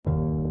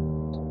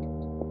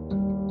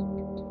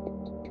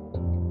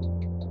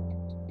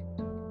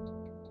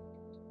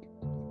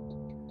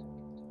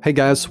Hey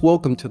guys,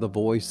 welcome to the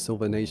Voice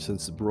Silver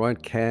Nations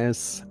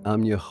broadcast.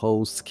 I'm your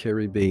host,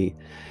 Kerry B.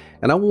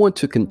 And I want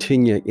to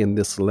continue in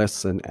this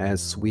lesson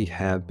as we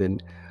have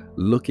been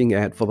looking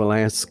at for the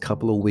last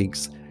couple of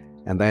weeks,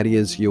 and that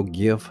is your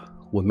gift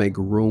will make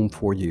room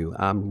for you.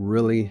 I'm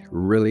really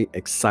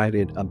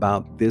excited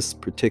about this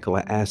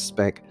particular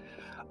aspect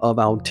of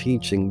our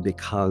teaching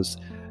because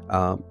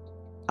um,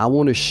 I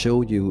want to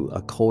show you,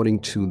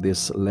 according to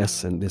this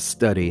lesson, this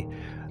study,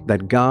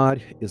 that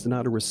God is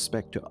not a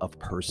respecter of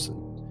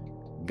person.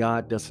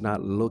 God does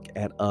not look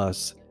at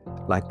us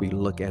like we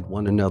look at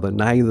one another.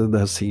 Neither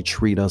does he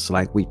treat us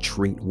like we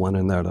treat one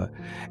another.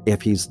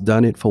 If he's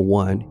done it for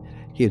one,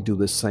 he'll do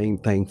the same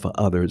thing for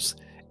others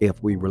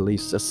if we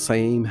release the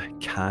same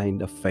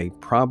kind of faith.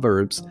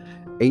 Proverbs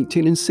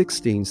 18 and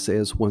 16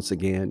 says, once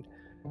again,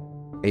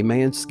 a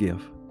man's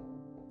gift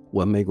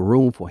will make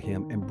room for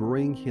him and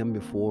bring him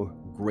before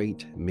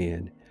great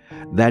men.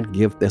 That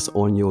gift that's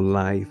on your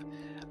life,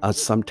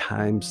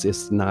 sometimes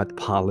it's not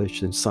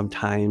polished, and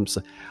sometimes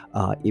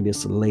it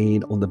is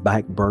laid on the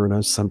back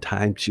burner.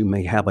 Sometimes you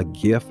may have a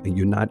gift and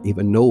you not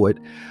even know it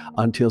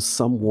until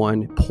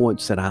someone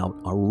points it out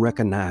or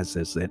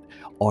recognizes it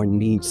or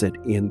needs it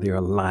in their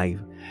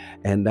life.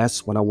 And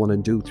that's what I want to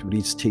do through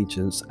these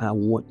teachings. I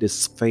want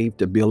this faith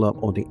to build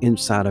up on the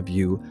inside of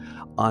you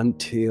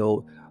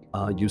until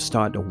you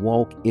start to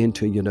walk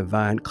into your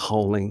divine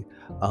calling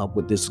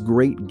with this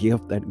great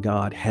gift that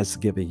God has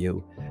given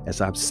you. As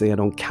I've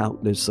said on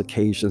countless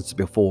occasions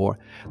before,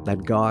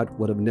 that God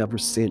would have never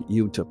sent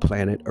you to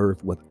planet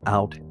Earth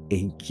without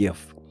a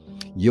gift.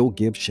 Your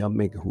gift shall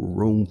make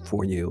room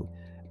for you.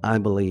 I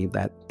believe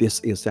that this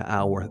is the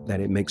hour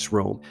that it makes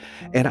room.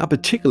 And I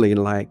particularly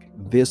like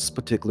this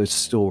particular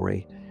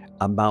story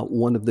about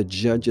one of the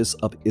judges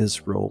of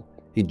Israel.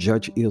 He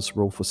judged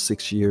Israel for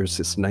 6 years.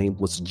 His name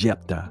was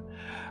Jephthah.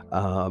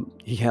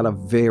 He had a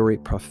very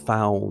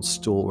profound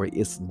story.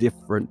 It's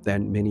different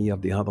than many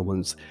of the other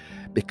ones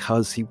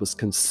because he was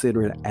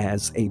considered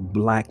as a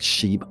black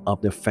sheep of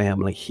the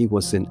family. He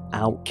was an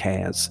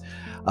outcast.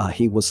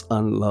 He was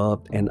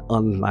unloved and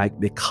unliked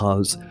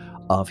because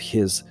of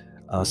his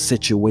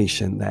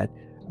situation that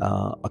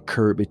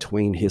occurred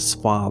between his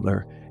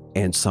father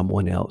and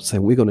someone else.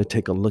 And we're going to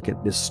take a look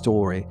at this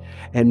story,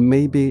 and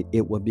maybe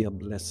it will be a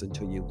blessing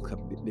to you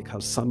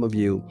because some of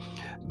you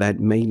that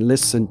may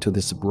listen to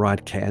this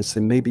broadcast,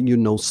 and maybe you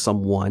know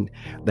someone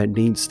that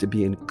needs to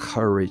be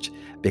encouraged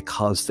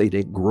because they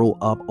didn't grow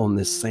up on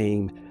the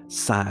same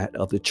side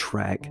of the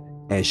track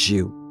as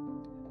you,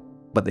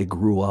 but they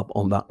grew up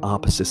on the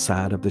opposite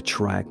side of the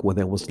track where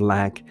there was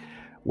lack,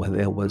 where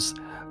there was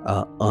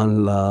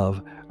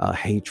unlove,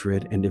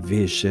 hatred, and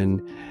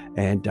division.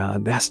 And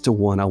that's the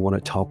one I want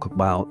to talk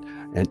about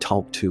and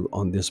talk to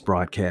on this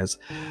broadcast.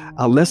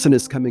 Our lesson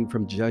is coming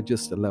from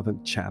Judges, the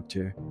 11th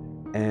chapter,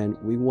 and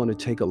we want to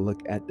take a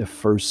look at the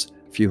first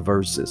few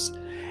verses.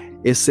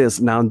 It says,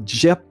 Now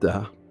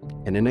Jephthah,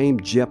 and the name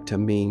Jephthah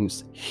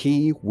means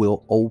he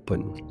will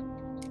open.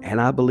 And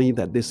I believe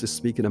that this is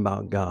speaking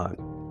about God.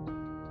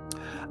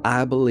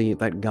 I believe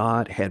that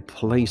God had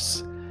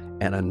placed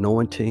an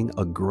anointing,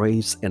 a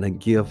grace, and a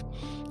gift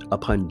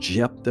upon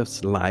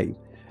Jephthah's life,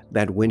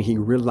 that when he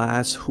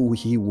realized who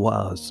he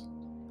was,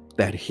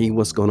 that he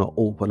was going to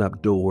open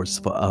up doors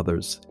for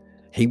others.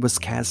 He was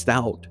cast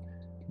out,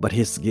 but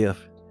his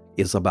gift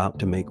is about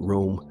to make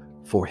room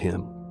for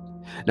him.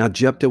 Now,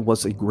 Jephthah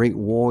was a great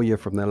warrior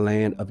from the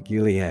land of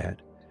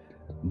Gilead,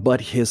 but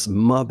his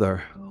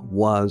mother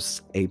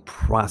was a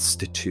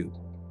prostitute.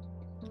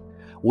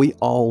 We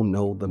all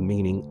know the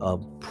meaning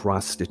of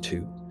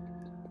prostitute.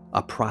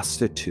 A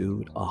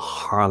prostitute, a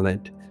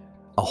harlot,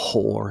 a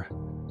whore,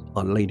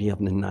 a lady of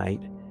the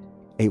night,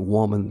 a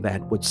woman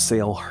that would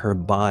sell her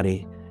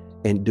body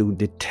and do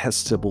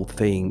detestable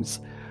things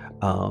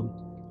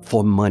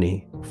for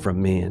money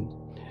from men.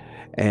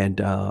 And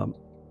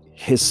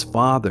his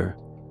father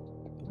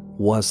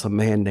was a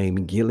man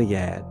named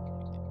Gilead,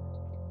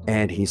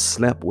 and he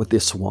slept with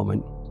this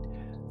woman,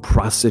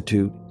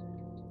 prostitute,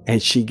 and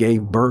she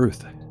gave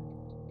birth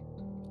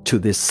to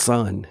this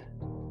son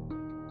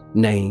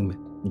named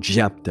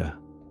Jephthah.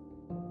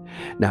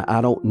 Now,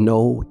 I don't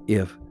know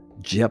if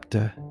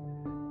Jephthah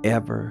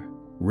ever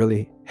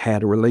really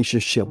had a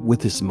relationship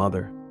with his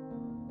mother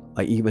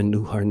or even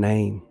knew her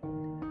name,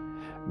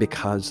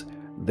 because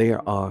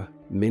there are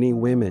many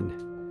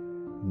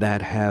women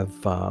that have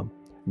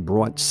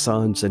brought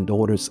sons and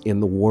daughters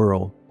in the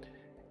world,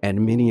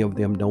 and many of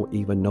them don't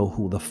even know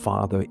who the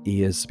father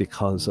is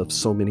because of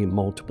so many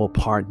multiple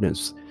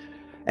partners.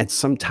 And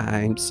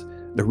sometimes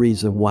the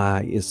reason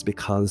why is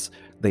because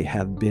they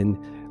have been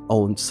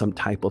on some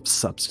type of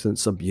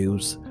substance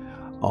abuse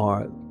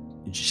or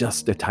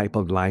just the type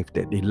of life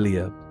that they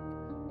live.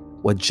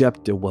 Well,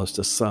 Jephthah was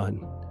the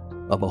son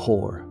of a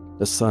whore,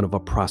 the son of a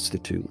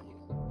prostitute.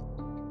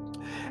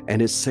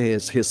 And it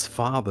says his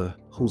father,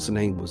 whose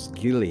name was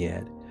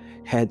Gilead,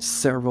 had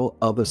several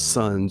other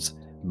sons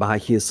by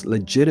his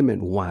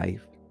legitimate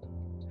wife.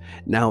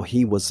 Now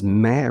he was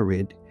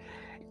married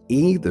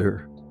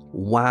either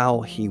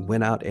while he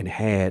went out and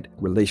had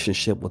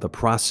relationship with a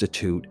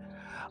prostitute,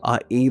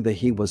 Either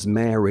he was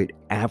married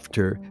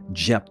after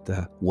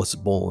Jephthah was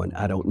born.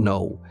 I don't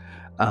know.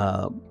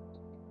 Uh,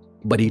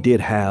 but he did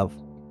have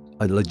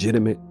a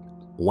legitimate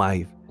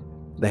wife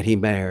that he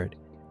married,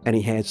 and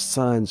he had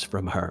sons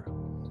from her.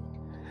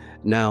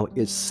 Now,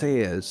 it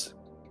says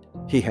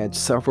he had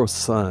several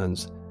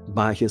sons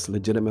by his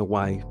legitimate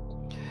wife.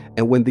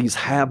 And when these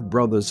half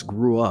brothers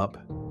grew up,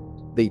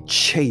 they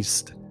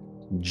chased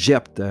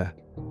Jephthah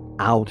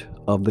out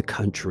of the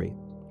country.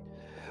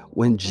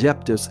 When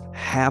Jephthah's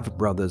half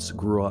brothers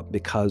grew up,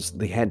 because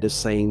they had the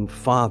same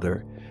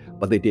father,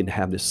 but they didn't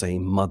have the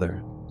same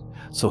mother.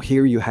 So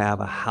here you have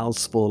a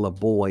house full of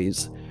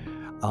boys.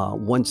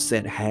 One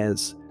set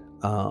has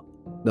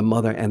the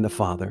mother and the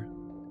father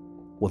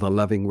with a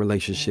loving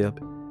relationship.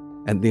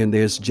 And then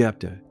there's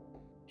Jephthah.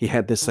 He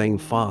had the same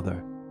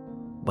father,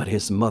 but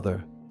his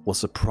mother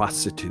was a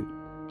prostitute.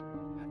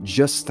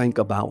 Just think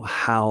about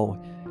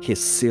how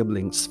his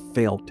siblings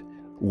felt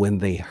when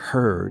they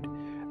heard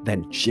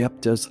that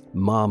Jephthah's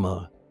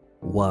mama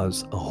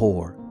was a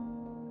whore.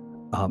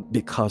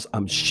 Because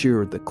I'm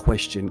sure the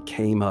question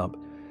came up,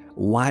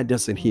 why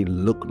doesn't he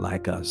look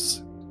like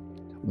us?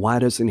 Why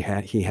doesn't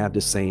he have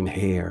the same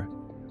hair?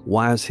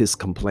 Why is his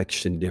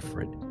complexion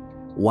different?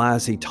 Why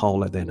is he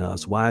taller than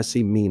us? Why is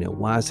he meaner?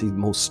 Why is he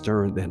more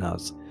stern than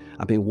us?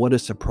 I mean, what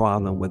is the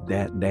problem with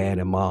that, dad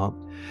and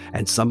mom?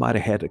 And somebody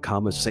had a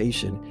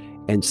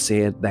conversation and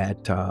said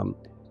that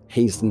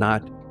he's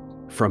not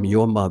from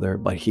your mother,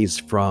 but he's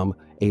from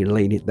a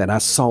lady that I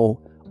saw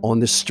on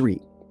the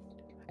street.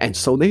 And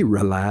so they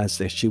realized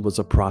that she was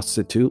a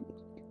prostitute.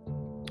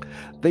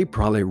 They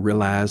probably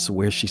realized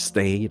where she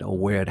stayed or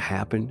where it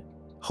happened.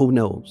 Who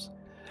knows?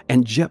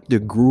 And Jephthah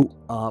grew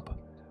up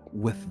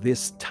with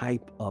this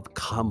type of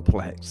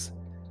complex,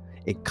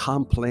 a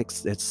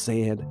complex that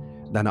said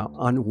that I'm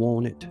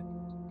unwanted,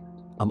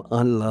 I'm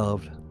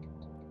unloved,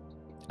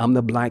 I'm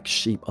the black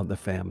sheep of the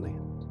family,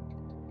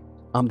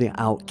 I'm the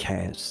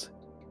outcast,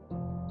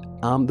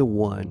 I'm the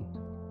one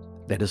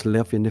that is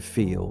left in the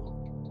field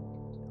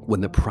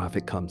when the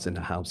prophet comes in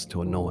the house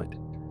to anoint.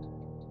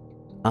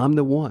 I'm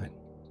the one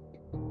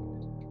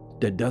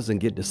that doesn't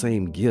get the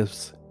same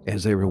gifts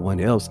as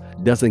everyone else,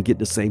 doesn't get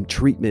the same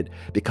treatment,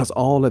 because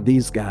all of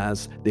these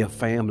guys, they're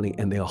family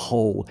and they're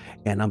whole,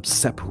 and I'm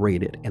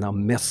separated and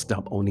I'm messed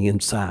up on the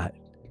inside.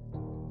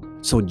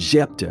 So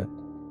Jephthah,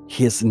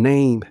 his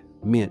name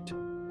meant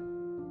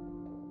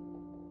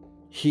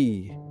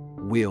he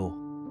will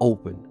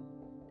open.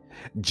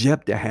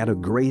 Jephthah had a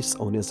grace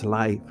on his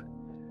life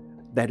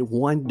that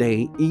one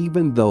day,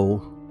 even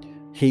though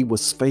he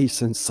was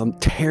facing some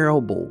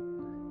terrible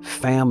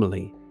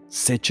family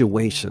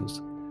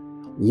situations,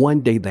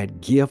 one day that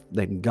gift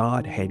that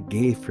God had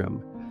gave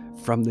him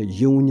from the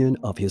union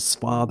of his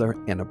father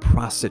and a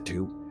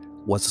prostitute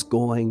was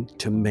going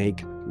to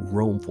make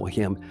room for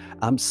him.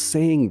 I'm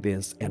saying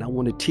this and I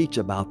want to teach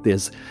about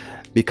this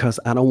because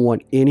I don't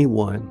want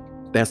anyone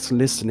that's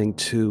listening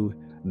to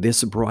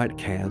this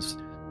broadcast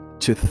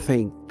to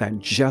think that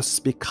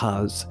just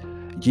because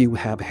you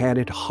have had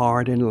it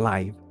hard in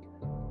life,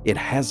 it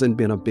hasn't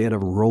been a bed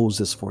of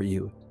roses for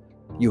you.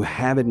 You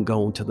haven't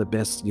gone to the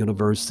best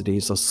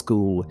universities or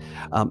school.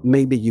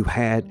 Maybe you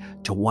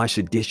had to wash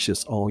the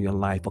dishes all your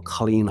life or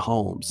clean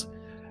homes.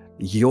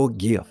 Your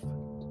gift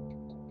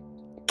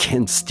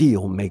can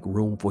still make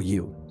room for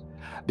you,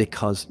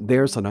 because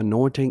there's an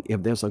anointing.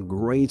 If there's a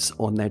grace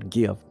on that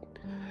gift,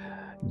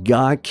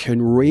 God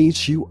can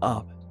raise you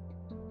up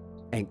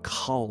and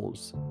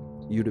cause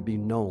you to be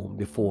known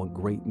before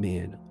great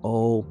men.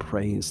 Oh,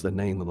 praise the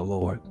name of the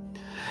Lord.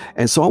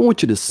 And so I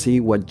want you to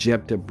see what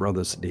Jephthah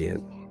brothers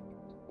did.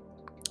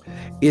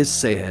 It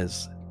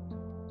says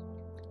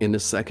in the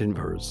second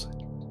verse,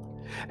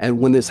 and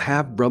when his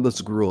half brothers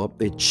grew up,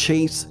 they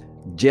chased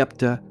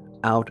Jephthah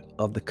out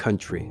of the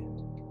country.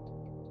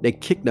 They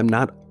kicked him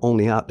not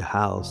only out the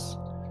house,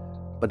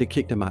 but they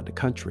kicked him out the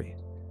country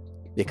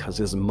because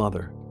his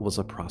mother was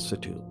a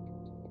prostitute.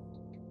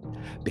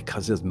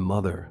 Because his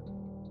mother,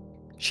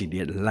 she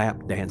did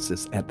lap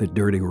dances at the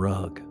dirty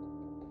rug.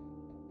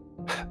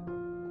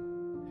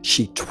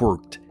 She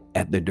twerked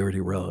at the dirty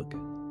rug.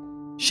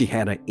 She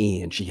had an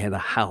inn. She had a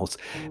house.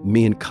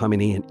 Men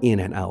coming in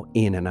and out,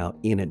 in and out,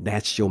 in and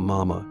that's your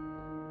mama.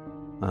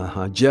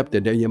 Jephthah,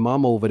 there your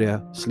mama over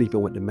there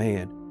sleeping with the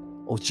man.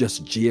 Or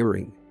just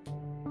jeering,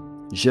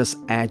 just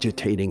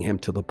agitating him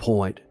to the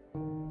point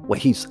where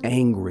he's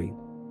angry.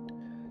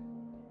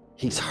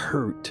 He's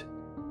hurt.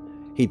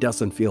 He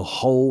doesn't feel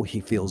whole.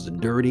 He feels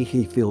dirty.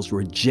 He feels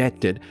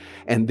rejected.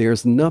 And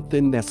there's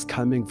nothing that's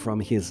coming from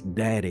his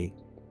daddy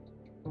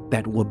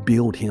that will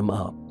build him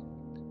up,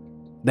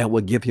 that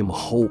will give him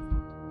hope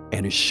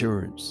and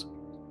assurance,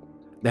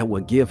 that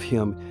will give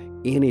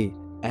him any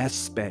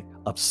aspect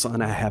of,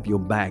 son, I have your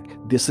back.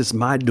 This is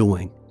my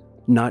doing,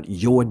 not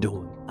your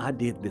doing. I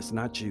did this,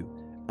 not you.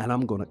 And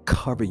I'm going to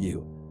cover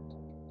you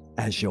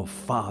as your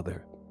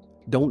father.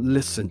 Don't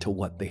listen to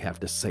what they have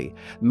to say.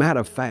 Matter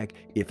of fact,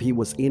 if he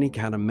was any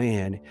kind of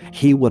man,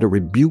 he would have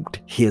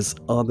rebuked his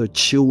other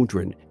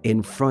children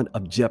in front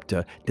of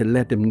Jephthah to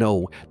let them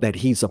know that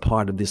he's a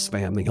part of this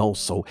family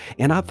also.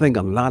 And I think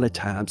a lot of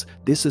times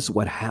this is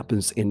what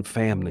happens in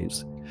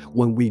families.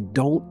 When we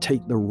don't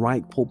take the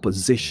rightful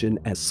position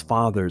as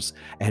fathers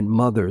and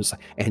mothers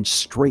and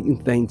straighten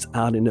things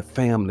out in the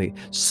family,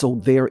 so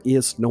there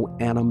is no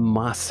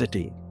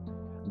animosity.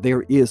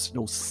 There is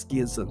no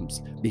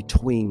schisms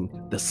between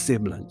the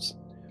siblings.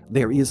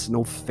 There is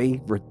no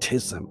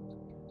favoritism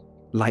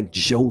like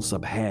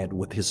Joseph had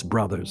with his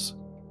brothers.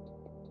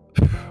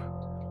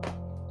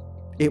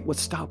 It would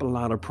stop a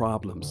lot of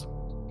problems.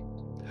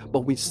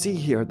 But we see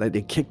here that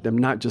they kicked him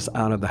not just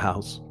out of the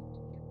house,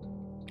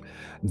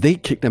 they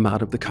kicked him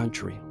out of the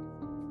country.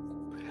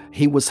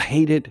 He was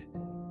hated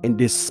and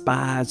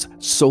despised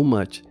so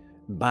much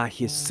by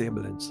his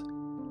siblings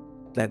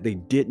that they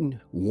didn't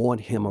want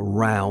him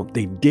around.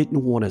 They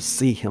didn't want to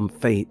see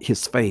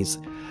his face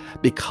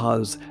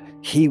because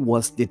he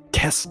was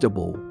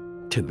detestable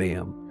to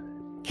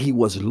them. He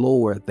was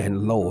lower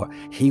than lower.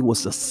 He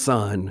was the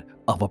son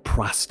of a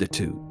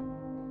prostitute.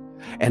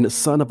 And the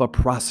son of a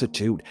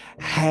prostitute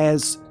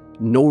has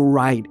no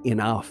right in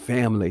our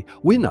family.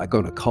 We're not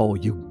going to call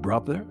you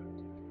brother.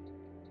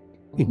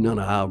 You're none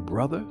of our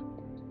brother.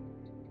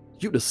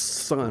 You're the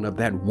son of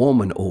that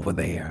woman over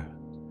there.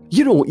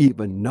 You don't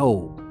even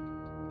know,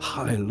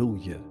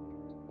 hallelujah,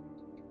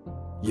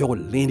 your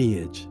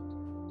lineage.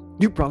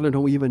 You probably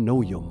don't even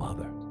know your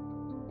mother.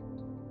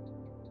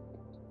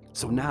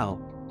 So now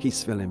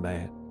he's feeling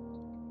bad.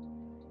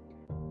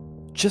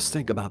 Just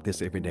think about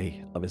this every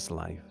day of his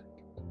life.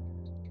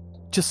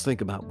 Just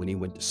think about when he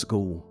went to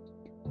school.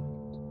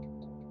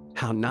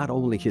 How not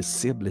only his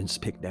siblings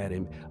picked at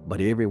him, but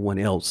everyone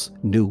else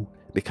knew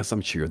because I'm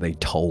sure they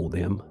told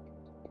them.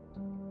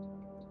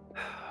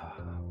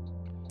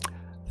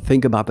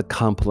 Think about the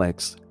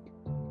complex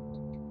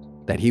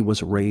that he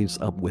was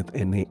raised up with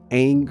and the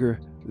anger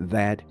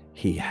that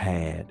he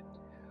had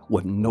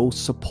with no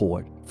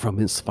support from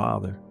his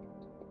father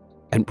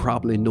and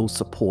probably no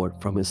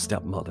support from his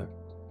stepmother.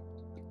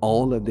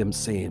 All of them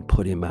saying,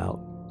 put him out,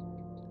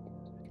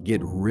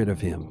 get rid of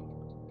him.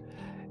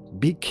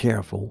 Be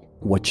careful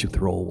what you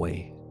throw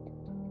away.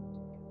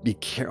 Be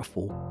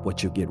careful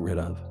what you get rid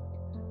of,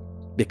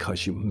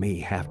 because you may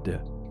have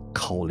to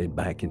call it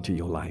back into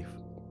your life.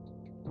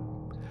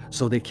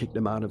 So they kicked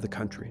him out of the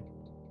country.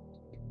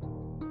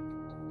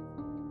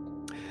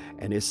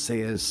 And it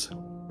says,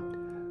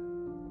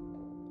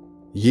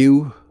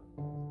 you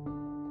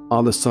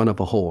are the son of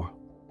a whore.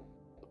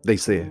 They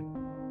said,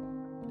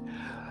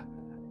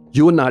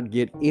 you will not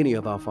get any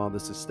of our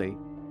father's estate.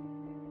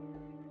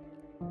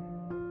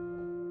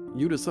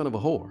 You the son of a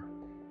whore.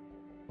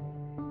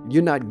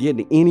 You're not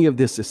getting any of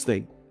this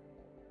estate.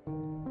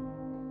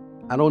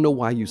 I don't know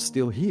why you're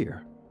still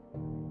here.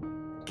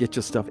 Get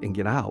your stuff and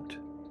get out.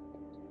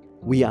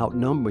 We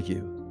outnumber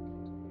you.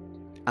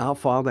 Our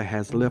father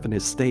has left an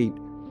estate,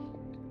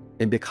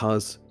 and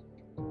because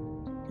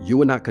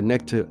you are not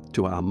connected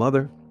to our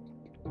mother,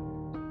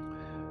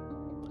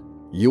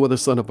 you are the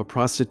son of a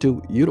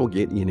prostitute, you don't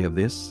get any of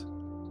this.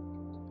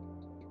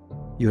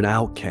 You're an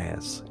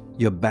outcast.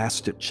 You're a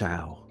bastard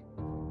child.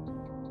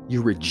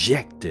 You're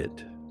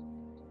rejected.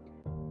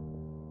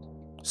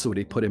 So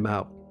they put him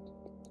out.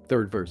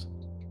 Third verse.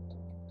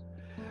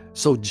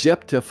 So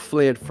Jephthah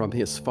fled from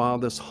his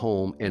father's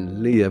home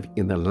and lived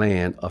in the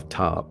land of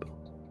Tob.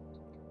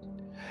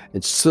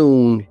 And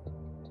soon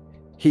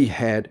he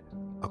had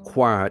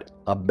acquired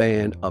a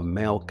band of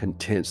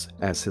malcontents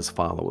as his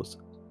followers,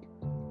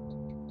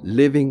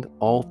 living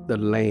off the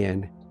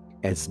land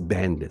as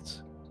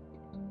bandits.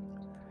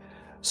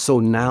 So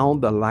now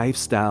the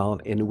lifestyle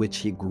in which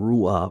he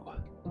grew up,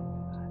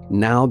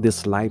 now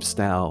this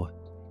lifestyle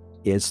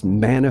is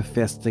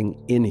manifesting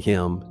in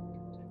him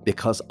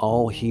because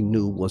all he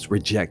knew was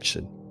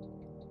rejection.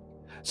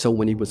 So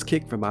when he was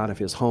kicked from out of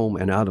his home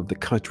and out of the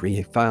country,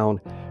 he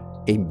found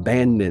a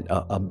band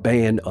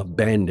of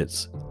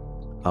bandits,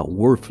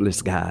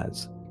 worthless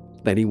guys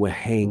that he would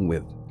hang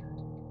with,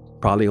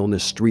 probably on the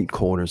street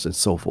corners and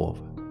so forth.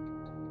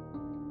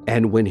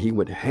 And when he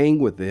would hang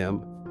with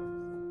them,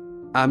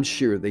 I'm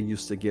sure they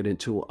used to get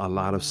into a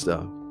lot of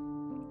stuff.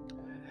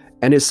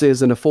 And it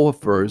says in the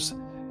fourth verse,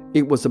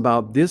 it was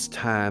about this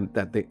time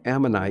that the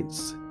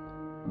Ammonites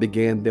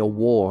began their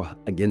war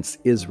against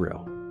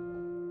Israel.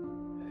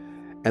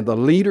 And the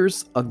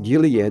leaders of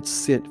Gilead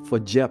sent for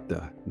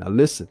Jephthah. Now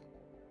listen,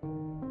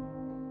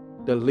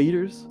 the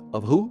leaders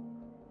of who?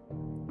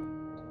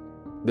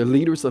 The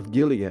leaders of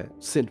Gilead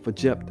sent for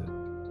Jephthah,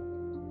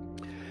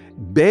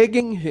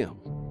 begging him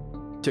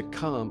to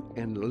come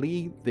and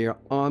lead their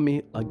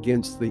army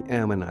against the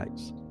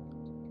Ammonites.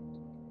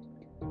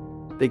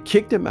 They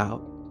kicked him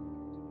out.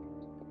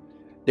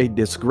 They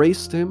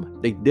disgraced him.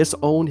 They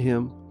disowned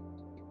him.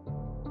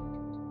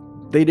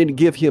 They didn't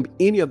give him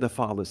any of the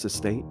father's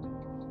estate.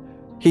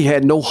 He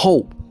had no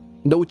hope,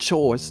 no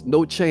choice,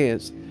 no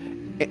chance.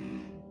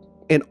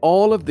 And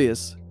all of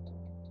this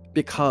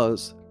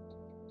because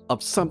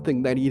of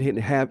something that he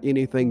didn't have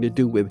anything to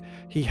do with.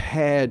 He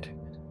had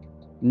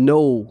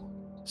no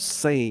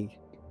say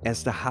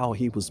as to how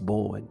he was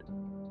born.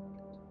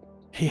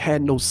 He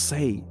had no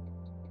say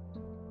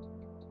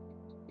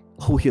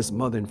who his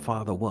mother and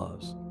father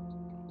was.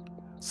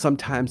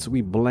 Sometimes we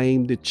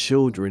blame the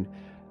children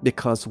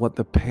because what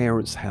the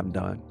parents have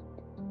done.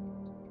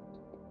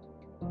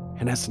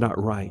 And that's not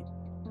right.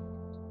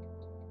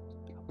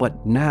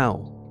 But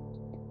now,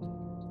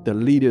 the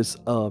leaders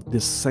of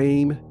this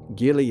same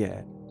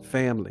Gilead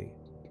family,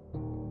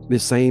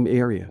 this same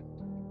area,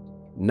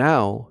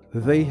 now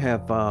they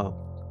have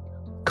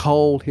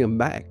called him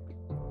back.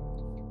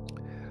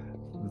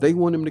 They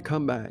want him to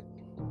come back.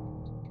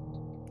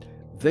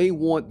 They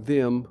want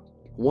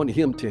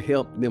him to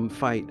help them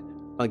fight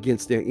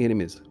against their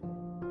enemies.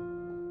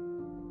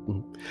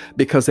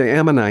 Because the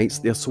Ammonites,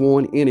 their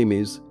sworn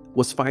enemies,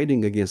 was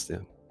fighting against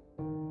them.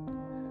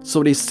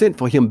 So they sent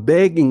for him,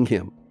 begging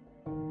him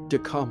to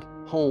come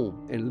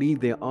home and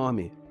lead their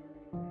army.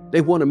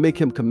 They want to make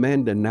him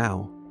commander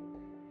now.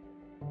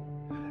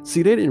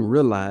 See, they didn't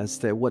realize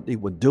that what they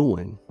were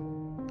doing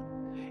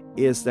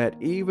is that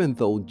even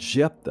though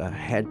Jephthah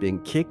had been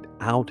kicked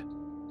out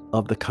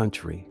of the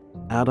country,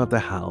 out of the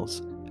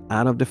house,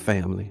 out of the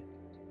family,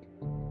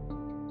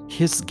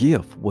 his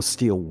gift was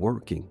still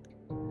working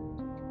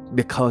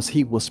because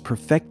he was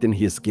perfecting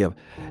his gift.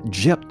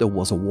 Jephthah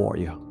was a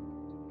warrior.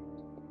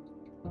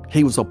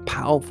 He was a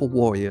powerful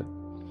warrior.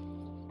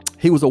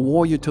 He was a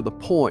warrior to the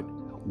point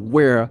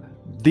where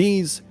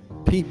these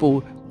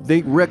people,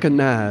 they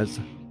recognized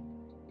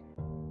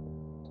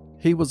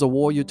he was a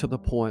warrior to the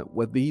point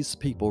where these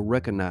people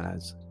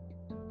recognized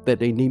that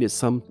they needed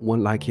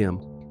someone like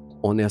him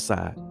on their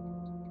side.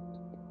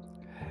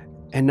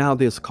 And now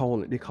they're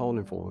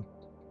calling for him.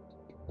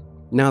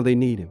 Now they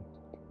need him.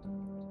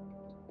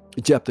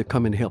 Jephthah,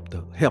 come and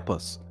help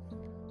us.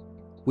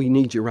 We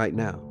need you right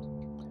now.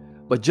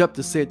 But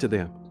Jephthah said to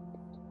them,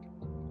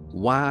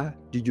 why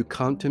did you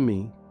come to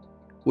me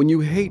when you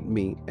hate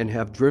me and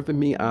have driven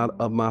me out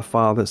of my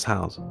father's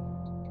house?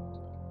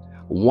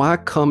 Why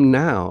come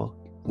now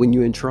when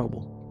you're in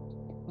trouble?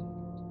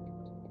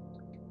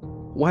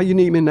 Why you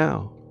need me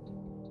now?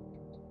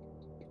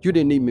 You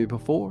didn't need me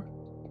before,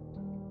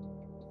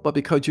 but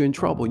because you're in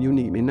trouble, you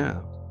need me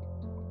now.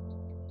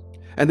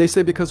 And they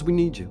said, because we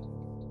need you.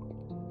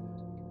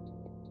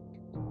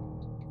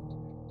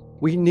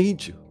 We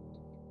need you.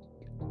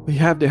 We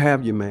have to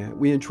have you, man.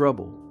 We're in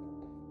trouble.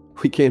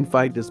 We can't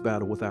fight this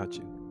battle without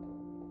you.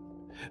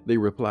 They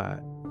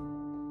replied,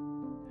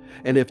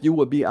 and if you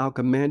will be our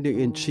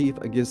commander-in-chief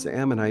against the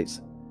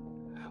Ammonites,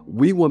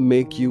 we will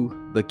make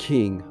you the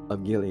king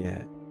of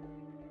Gilead.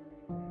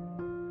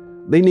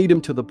 They need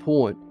him to the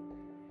point,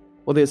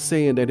 well, they're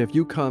saying that if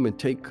you come and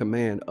take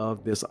command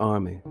of this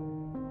army,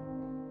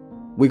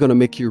 we're going to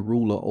make you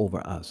ruler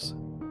over us.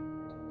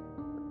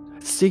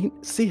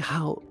 See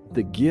how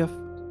the gift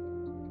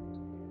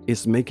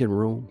is making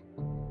room?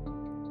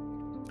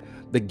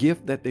 The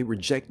gift that they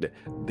rejected.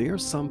 There are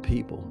some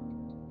people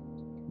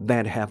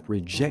that have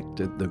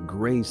rejected the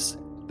grace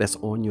that's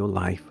on your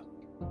life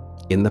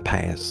in the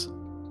past.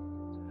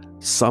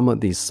 Some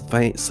of these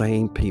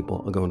same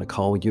people are going to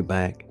call you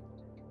back,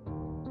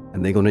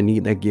 and they're going to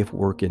need that gift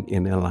working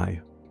in their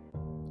life.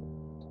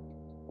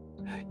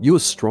 You're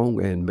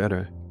stronger and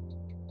better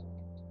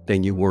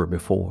than you were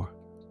before.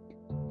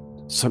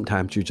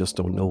 Sometimes you just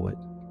don't know it.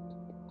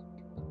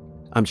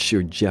 I'm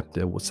sure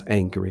Jephthah was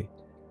angry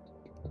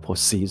for a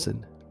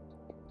season,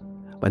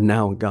 but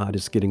now God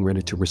is getting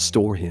ready to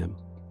restore him,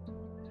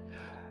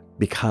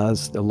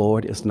 because the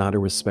Lord is not a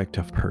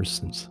respecter of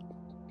persons.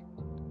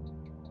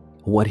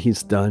 What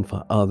he's done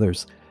for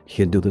others,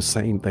 he'll do the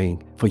same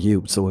thing for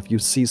you. So if you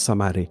see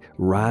somebody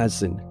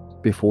rising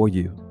before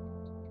you,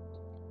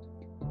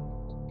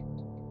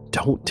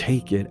 don't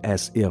take it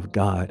as if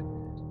God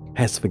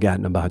has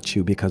forgotten about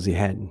you, because he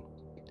hadn't.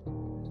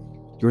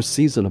 Your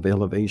season of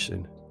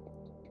elevation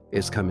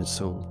is coming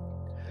soon.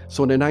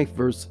 So in the 9th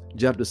verse,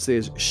 Jephthah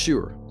says,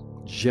 sure,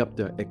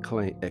 Jephthah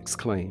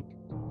exclaimed,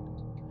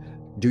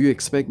 do you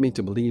expect me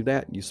to believe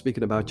that? You're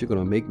speaking about you're going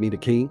to make me the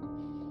king?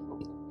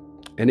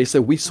 And they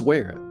said, we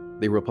swear,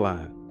 they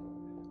replied.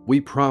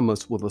 We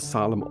promise with a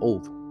solemn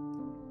oath.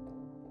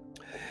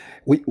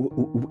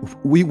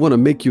 We want to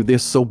make you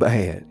this so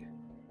bad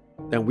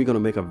that we're going to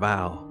make a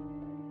vow.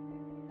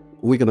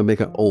 We're going to make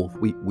an oath.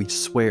 We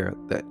swear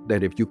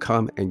that if you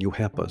come and you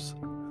help us,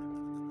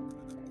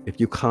 if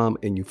you come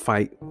and you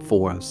fight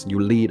for us, you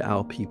lead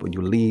our people,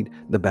 you lead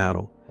the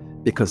battle,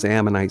 because the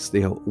Ammonites,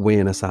 they'll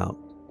wear us out.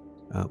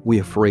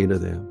 We're afraid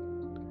of them.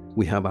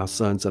 We have our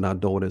sons and our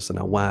daughters and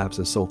our wives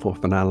and so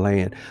forth in our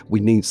land.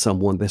 We need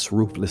someone that's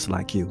ruthless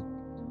like you.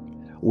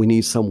 We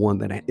need someone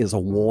that is a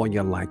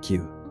warrior like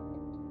you.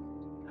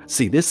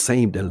 See, this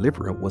same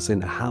deliverer was in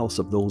the house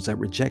of those that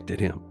rejected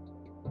him.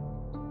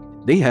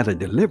 They had a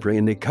deliverer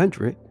in their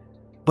country,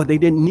 but they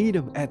didn't need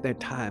him at that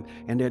time.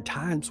 And there are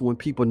times when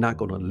people are not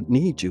going to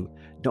need you.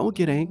 Don't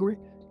get angry,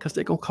 because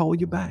they're going to call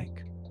you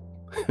back.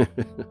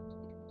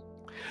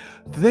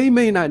 They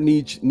may not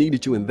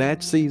needed you in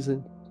that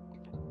season,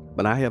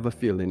 But I have a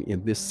feeling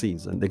in this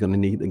season, they're going to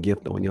need the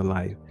gift on your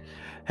life.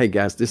 Hey,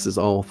 guys, this is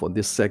all for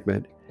this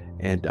segment.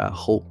 And I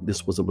hope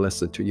this was a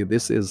blessing to you.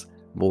 This is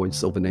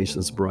Voice Over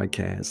Nations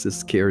broadcast. This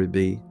is Carrie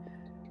B.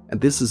 And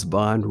this is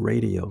Bond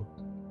Radio.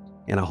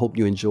 And I hope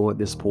you enjoyed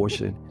this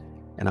portion.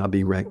 And I'll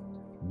be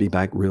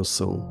back real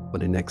soon for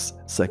the next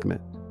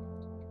segment.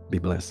 Be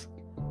blessed.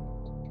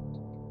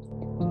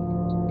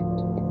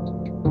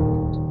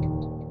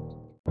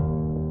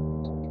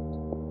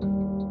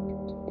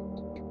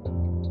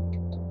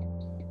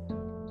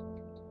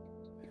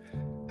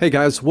 Hey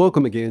guys,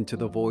 welcome again to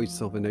the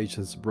Voice Over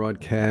Nations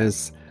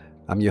broadcast.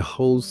 I'm your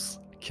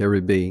host,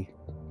 Carrie B.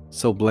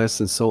 So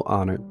blessed and so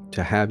honored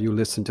to have you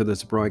listen to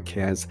this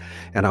broadcast.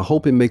 And I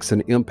hope it makes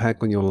an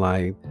impact on your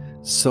life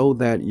so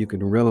that you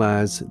can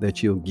realize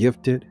that you're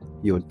gifted,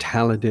 you're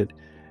talented,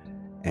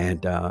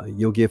 and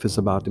your gift is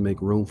about to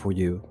make room for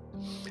you.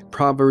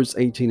 Proverbs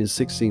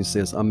 18:16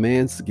 says, a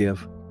man's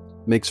gift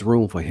makes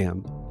room for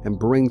him and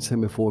brings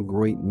him before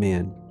great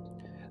men.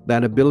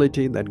 That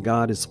ability that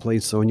God has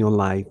placed on your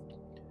life,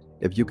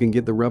 if you can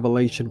get the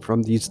revelation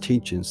from these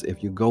teachings,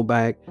 if you go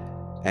back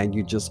and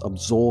you just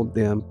absorb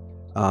them,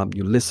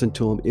 you listen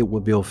to them, it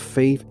will build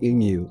faith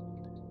in you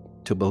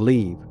to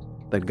believe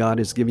that God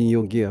is giving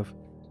you a gift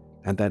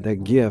and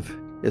that gift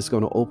is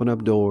going to open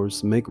up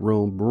doors, make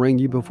room, bring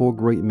you before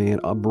great men,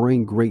 or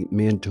bring great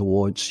men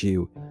towards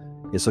you.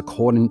 It's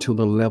according to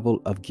the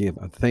level of gift.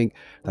 I think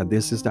that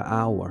this is the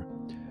hour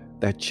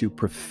that you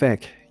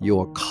perfect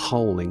your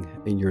calling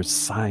and your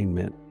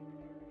assignment.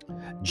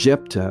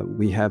 Jephthah,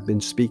 we have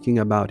been speaking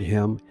about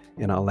him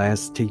in our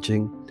last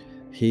teaching.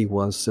 He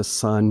was the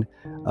son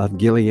of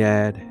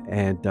Gilead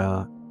and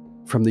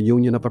from the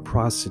union of a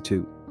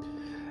prostitute.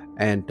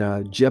 And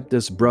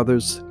Jephthah's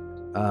brothers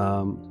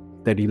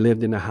that he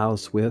lived in a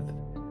house with,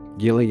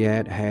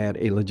 Gilead had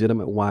a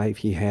legitimate wife.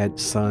 He had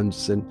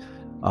sons and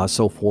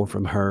so forth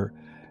from her.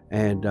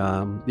 And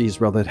these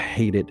brothers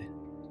hated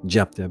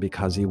Jephthah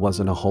because he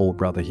wasn't a whole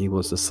brother. He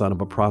was the son of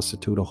a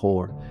prostitute, a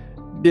whore.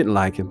 Didn't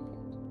like him.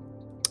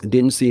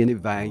 Didn't see any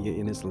value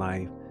in his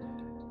life.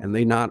 And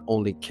they not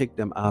only kicked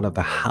him out of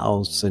the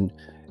house, and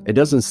it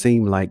doesn't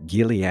seem like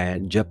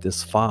Gilead,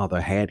 Jephthah's father,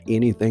 had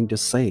anything to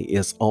say.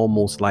 It's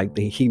almost like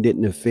he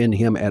didn't offend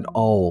him at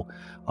all,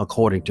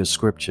 according to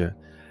scripture.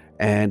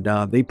 And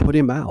they put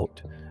him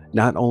out,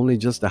 not only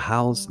just the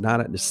house,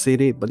 not at the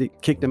city, but they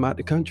kicked him out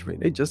the country.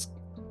 They just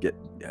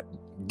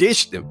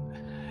dished him.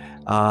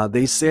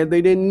 They said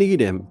they didn't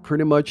need him.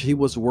 Pretty much he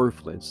was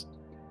worthless.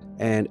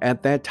 And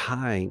at that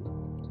time,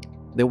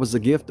 there was a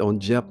gift on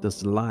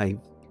Jephthah's life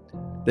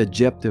that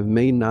Jephthah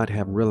may not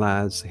have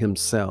realized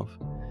himself.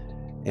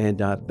 And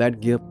that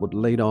gift would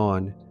later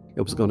on,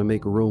 it was going to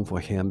make room for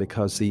him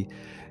because he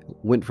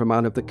went from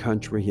out of the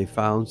country. He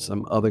found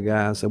some other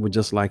guys that were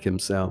just like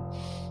himself.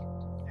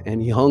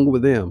 And he hung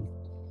with them.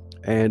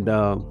 And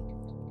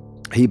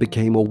he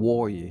became a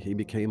warrior. He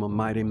became a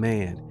mighty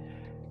man.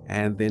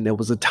 And then there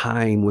was a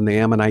time when the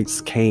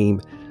Ammonites came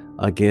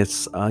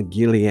against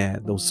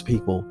Gilead, those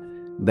people,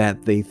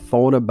 that they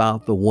thought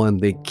about the one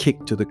they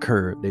kicked to the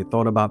curb. They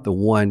thought about the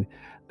one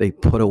they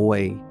put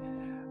away.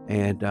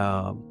 And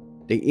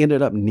they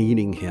ended up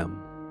needing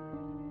him.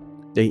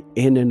 They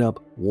ended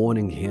up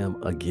wanting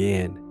him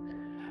again.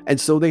 And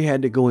so they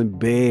had to go and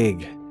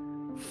beg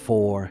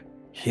for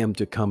him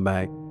to come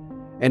back.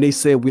 And they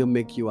said, we'll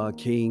make you our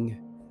king.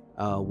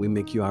 We'll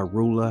make you our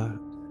ruler,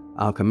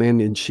 our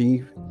commander in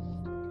chief.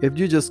 If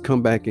you just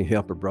come back and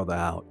help a brother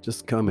out,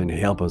 just come and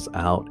help us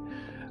out.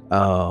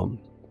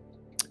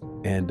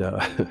 And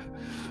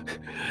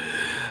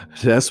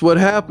that's what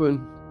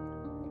happened.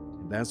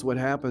 That's what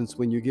happens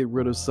when you get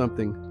rid of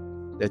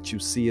something that you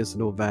see as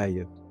no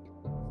value.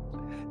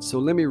 So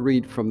let me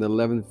read from the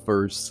 11th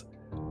verse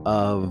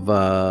of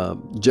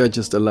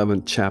Judges, the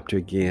 11th chapter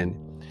again.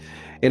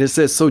 And it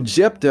says, so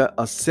Jephthah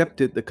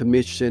accepted the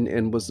commission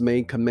and was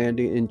made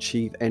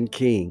commander-in-chief and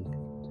king.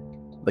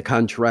 The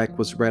contract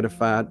was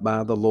ratified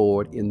by the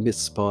Lord in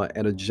Mizpah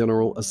at a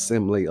general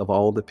assembly of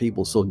all the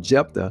people. So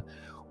Jephthah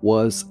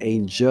was a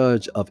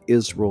judge of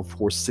Israel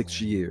for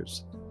 6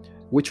 years,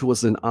 which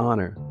was an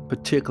honor,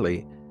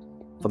 particularly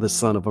for the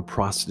son of a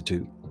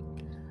prostitute.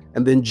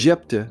 And then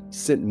Jephthah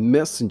sent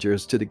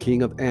messengers to the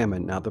king of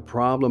Ammon. Now, the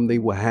problem they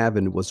were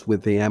having was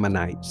with the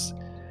Ammonites.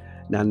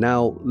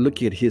 Now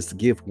look at his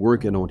gift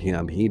working on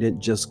him. He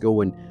didn't just go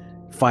and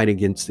fight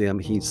against them.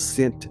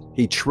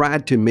 He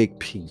tried to make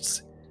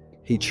peace.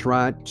 He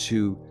tried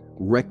to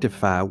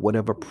rectify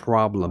whatever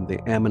problem the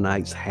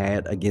Ammonites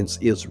had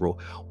against Israel.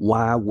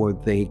 Why were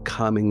they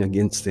coming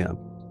against them?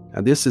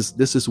 Now, this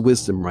is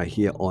wisdom right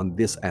here on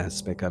this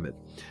aspect of it.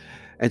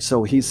 And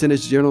so he sent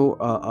his general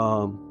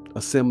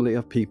assembly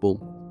of people,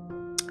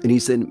 and he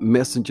sent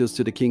messengers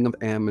to the king of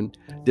Ammon,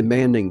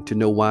 demanding to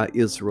know why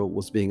Israel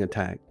was being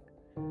attacked.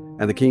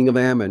 And the king of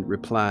Ammon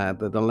replied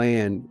that the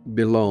land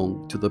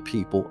belonged to the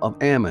people of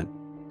Ammon.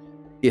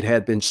 It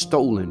had been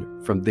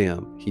stolen from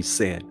them, he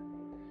said.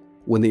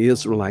 When the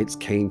Israelites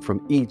came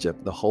from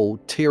Egypt, the whole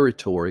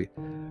territory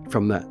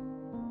from the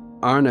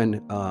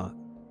Arnon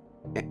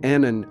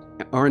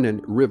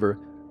River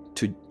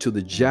to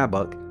the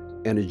Jabbok,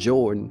 and the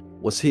Jordan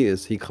was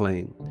his, he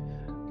claimed.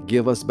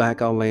 Give us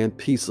back our land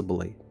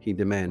peaceably, he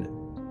demanded.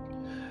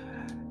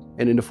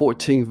 And in the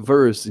 14th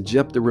verse,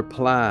 Jephthah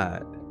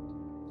replied,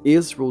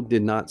 Israel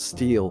did not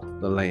steal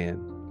the land.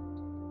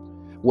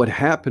 What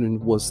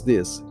happened was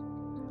this.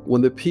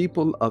 When the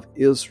people of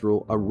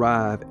Israel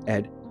arrived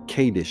at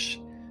Kadesh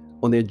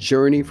on their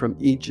journey from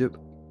Egypt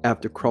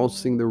after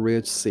crossing the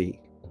Red Sea,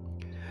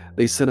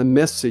 they sent a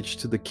message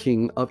to the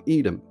king of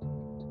Edom,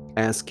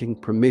 asking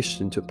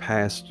permission to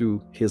pass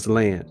through his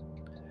land.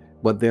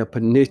 But their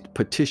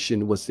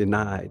petition was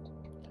denied.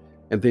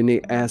 And then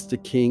they asked the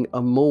king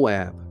of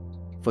Moab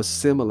for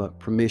similar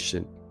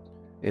permission.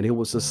 And it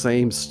was the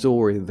same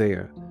story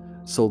there.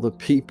 So the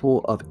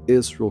people of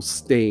Israel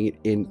stayed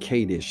in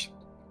Kadesh.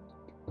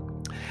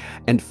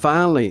 And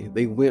finally,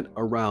 they went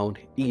around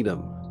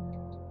Edom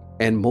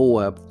and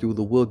Moab through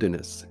the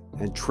wilderness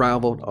and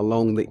traveled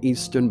along the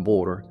eastern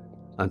border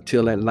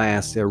until at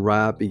last they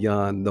arrived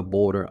beyond the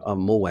border of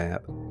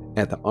Moab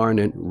at the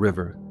Arnon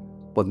River.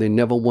 But they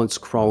never once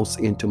crossed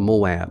into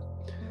Moab.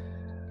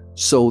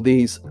 So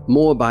these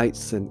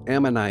Moabites and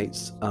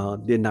Ammonites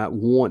did not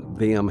want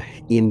them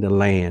in the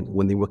land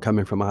when they were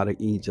coming from out of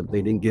Egypt.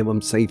 They didn't give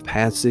them safe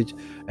passage.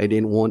 They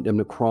didn't want them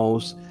to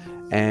cross.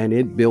 And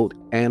it built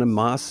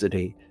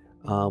animosity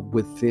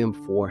with them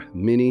for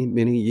many,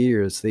 many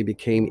years. They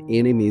became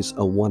enemies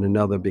of one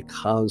another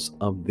because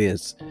of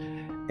this.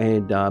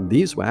 And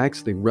these were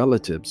actually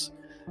relatives.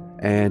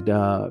 And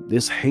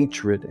this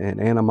hatred and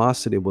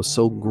animosity was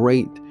so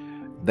great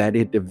that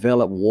it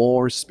developed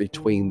wars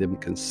between them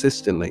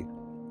consistently.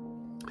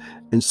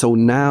 And so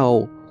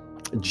now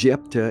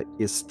Jephthah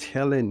is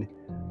telling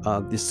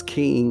this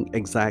king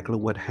exactly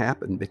what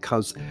happened,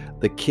 because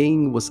the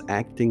king was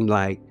acting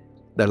like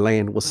the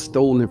land was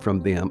stolen from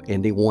them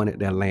and they wanted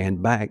their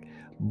land back.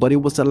 But it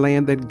was a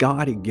land that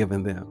God had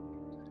given them.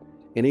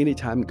 And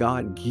anytime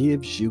God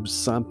gives you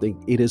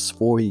something, it is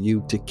for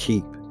you to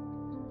keep.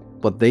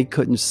 But they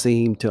couldn't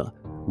seem to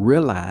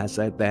realize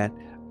that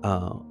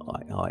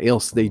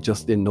else they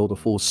just didn't know the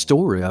full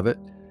story of it.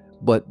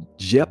 But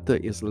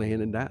Jephthah is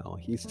laying it down.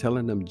 He's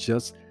telling them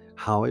just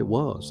how it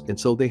was. And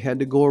so they had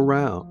to go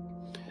around.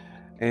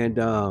 And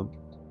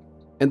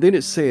then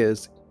it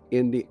says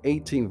in the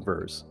 18th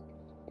verse,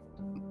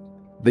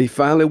 they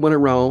finally went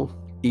around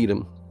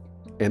Edom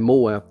and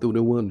Moab through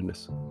the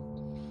wilderness.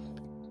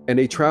 And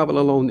they traveled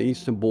along the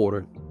eastern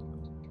border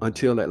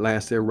until at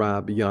last they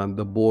arrived beyond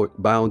the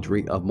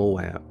boundary of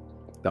Moab,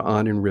 the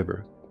Arnon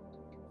River.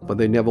 But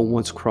they never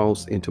once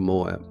crossed into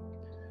Moab.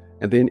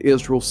 And then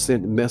Israel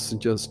sent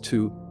messengers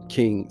to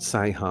King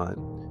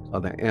Sihon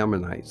of the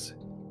Ammonites,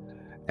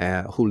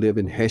 who live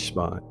in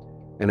Heshbon,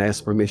 and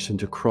asked permission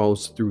to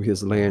cross through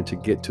his land to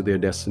get to their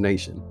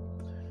destination.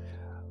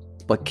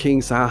 But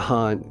King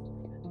Sihon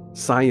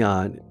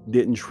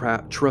didn't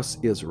trust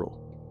Israel,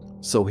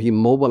 so he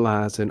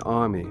mobilized an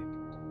army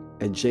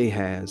at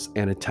Jahaz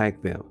and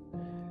attacked them.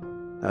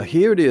 Now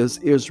here it is,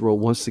 Israel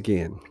once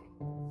again.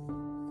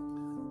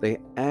 They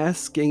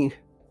asking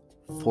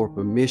for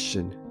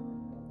permission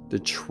to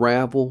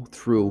travel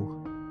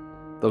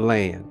through the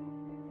land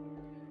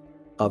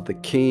of the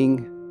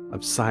king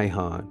of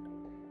Sihon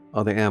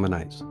of the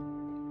Ammonites.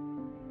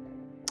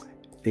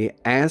 They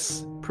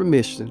asked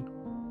permission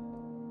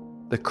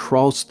to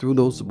cross through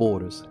those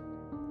borders,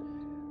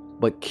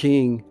 but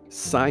King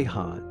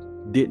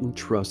Sihon didn't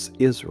trust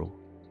Israel.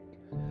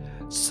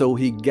 So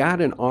he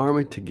got an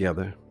army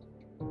together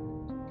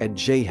at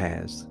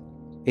Jahaz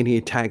and he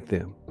attacked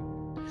them.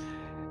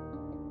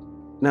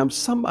 Now, if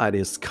somebody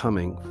is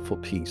coming for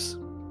peace,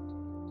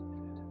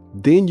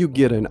 then you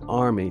get an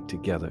army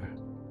together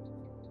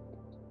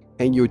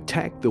and you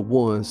attack the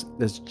ones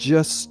that's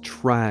just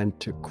trying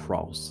to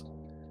cross.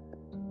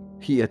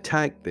 He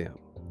attacked them,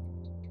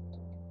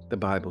 the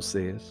Bible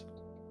says.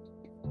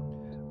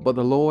 But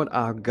the Lord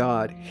our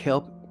God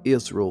helped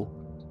Israel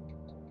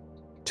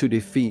to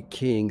defeat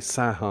King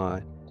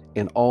Sihon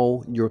and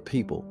all your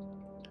people.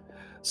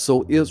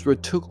 So Israel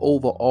took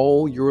over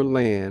all your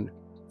land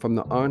from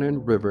the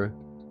Arnon River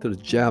to the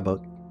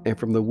Jabbok, and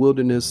from the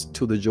wilderness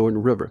to the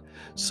Jordan River.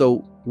 So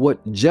what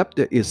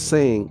Jephthah is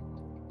saying,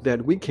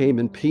 that we came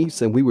in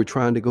peace and we were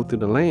trying to go through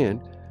the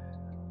land,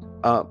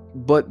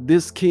 but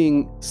this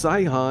King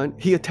Sihon,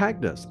 he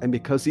attacked us. And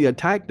because he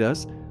attacked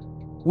us,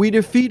 we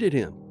defeated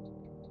him.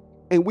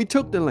 And we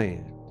took the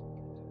land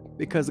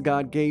because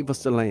God gave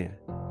us the land.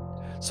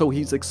 So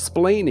he's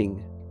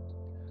explaining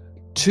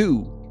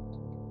to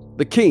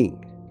the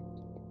king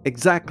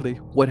exactly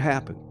what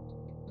happened.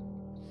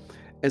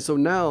 And so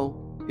now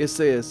it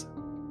says,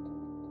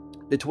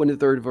 the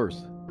 23rd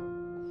verse.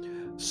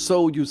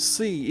 So you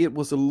see, it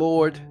was the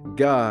Lord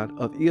God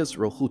of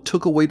Israel who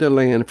took away the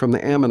land from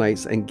the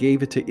Ammonites and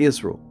gave it to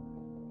Israel.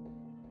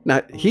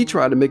 Now, he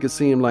tried to make it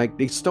seem like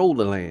they stole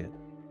the land,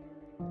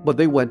 but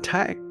they were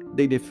attacked.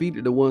 They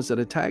defeated the ones that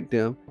attacked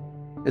them,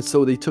 and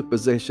so they took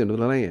possession of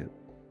the land.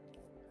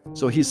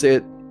 So he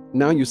said,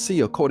 now you see,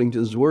 according to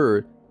his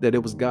word, that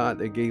it was God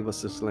that gave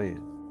us this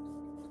land.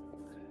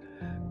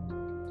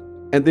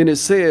 And then it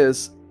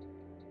says,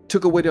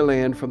 took away the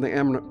land from the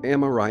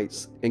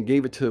Amorites and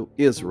gave it to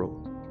Israel.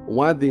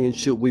 Why then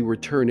should we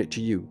return it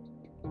to you?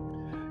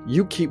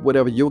 You keep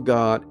whatever your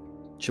God,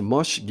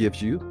 Chemosh,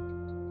 gives you,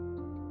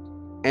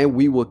 and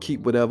we will keep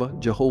whatever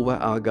Jehovah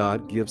our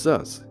God gives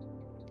us.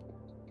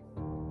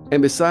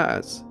 And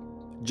besides,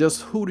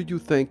 just who do you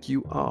think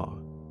you are?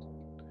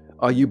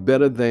 Are you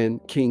better than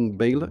King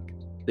Balak,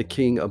 the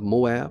king of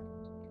Moab?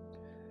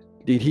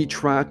 Did he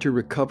try to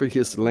recover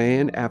his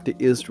land after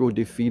Israel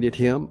defeated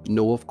him?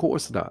 No, of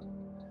course not.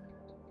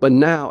 But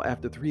now,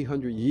 after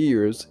 300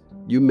 years,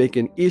 you make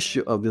an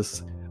issue of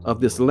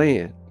this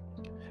land,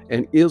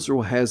 and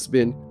Israel has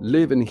been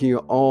living here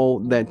all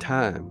that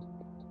time,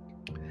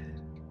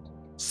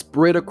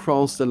 spread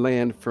across the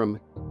land from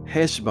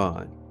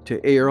Heshbon to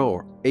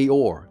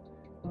Aor,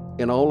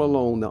 and all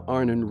along the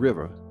Arnon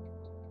River.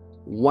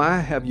 Why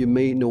have you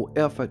made no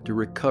effort to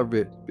recover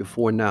it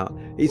before now?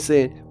 He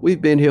said,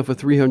 we've been here for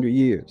 300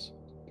 years.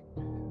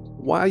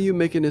 Why are you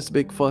making this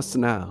big fuss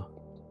now?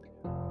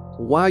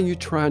 Why are you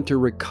trying to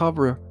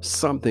recover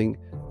something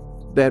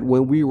that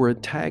when we were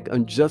attacked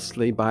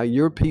unjustly by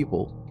your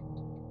people,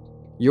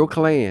 your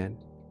clan,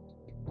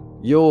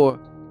 your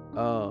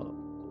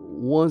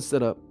ones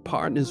that are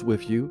partners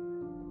with you,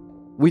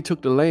 we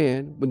took the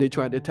land when they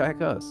tried to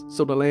attack us.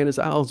 So the land is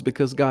ours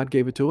because God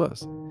gave it to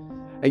us.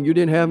 And you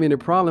didn't have any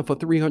problem for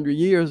 300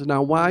 years.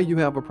 Now, why you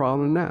have a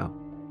problem now?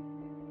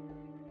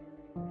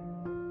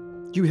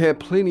 You had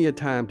plenty of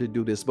time to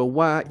do this, but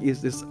why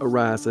is this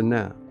arising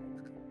now?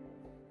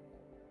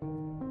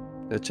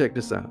 Now check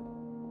this out.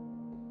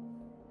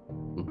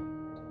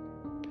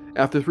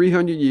 After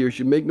 300 years,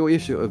 you make no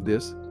issue of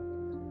this.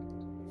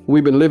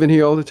 We've been living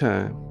here all the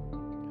time.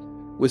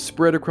 We're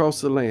spread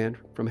across the land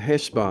from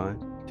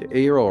Heshbon to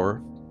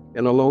Aor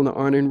and along the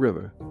Arnon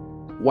River.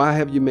 Why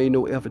have you made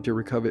no effort to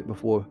recover it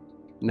before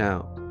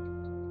now?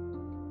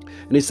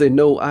 And he said,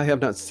 no, I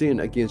have not sinned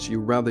against you.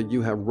 Rather,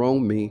 you have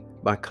wronged me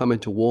by coming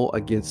to war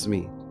against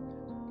me.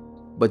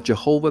 But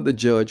Jehovah the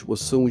judge will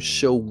soon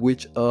show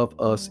which of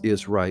us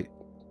is right,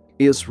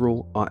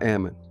 Israel or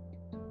Ammon.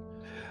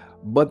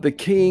 But the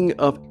king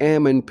of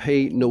Ammon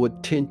paid no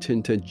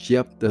attention to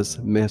Jephthah's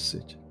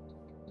message.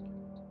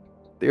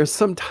 There are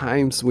some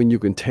times when you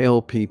can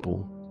tell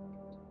people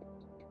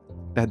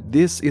that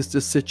this is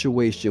the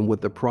situation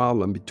with the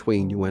problem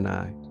between you and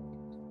I.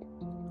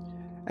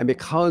 And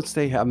because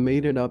they have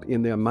made it up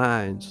in their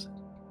minds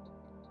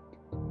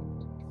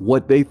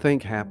what they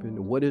think happened,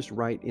 what is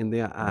right in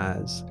their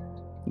eyes,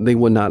 they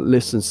will not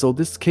listen. So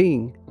this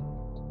king,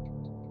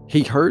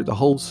 he heard the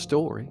whole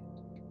story,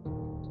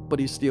 but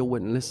he still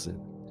wouldn't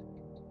listen.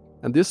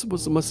 And this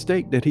was a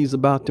mistake that he's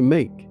about to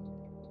make,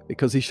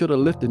 because he should have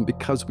listened,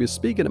 because we're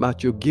speaking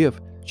about your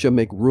gift shall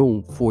make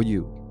room for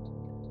you.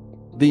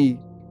 The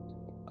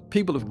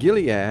people of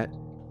Gilead,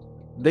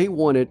 they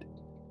wanted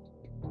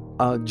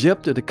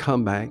Jephthah to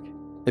come back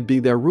and be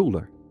their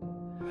ruler,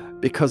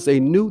 because they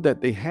knew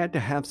that they had to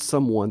have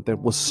someone that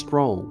was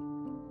strong,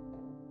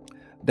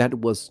 that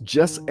was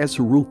just as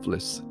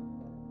ruthless,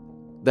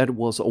 that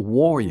was a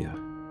warrior,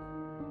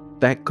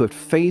 that could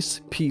face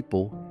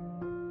people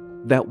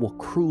that were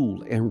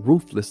cruel and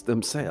ruthless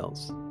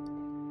themselves.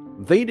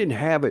 They didn't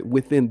have it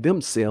within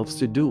themselves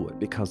to do it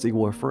because they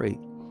were afraid.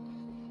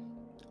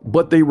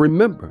 But they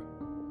remember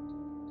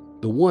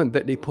the one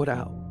that they put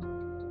out,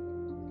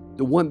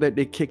 the one that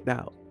they kicked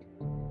out.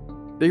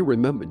 They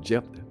remember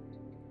Jephthah.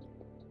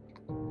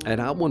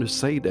 And I want to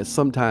say that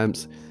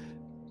sometimes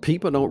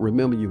people don't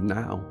remember you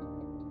now,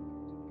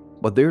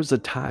 but there's a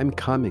time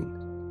coming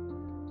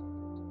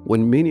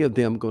when many of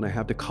them are going to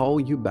have to call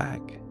you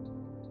back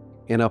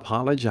and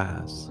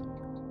apologize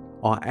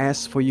or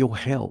ask for your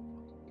help,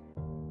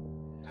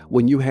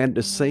 when you had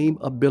the same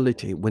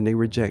ability when they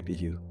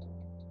rejected you,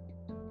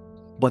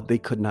 but they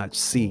could not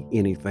see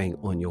anything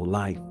on your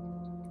life.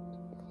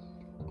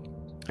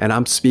 And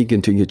I'm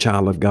speaking to you,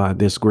 child of God,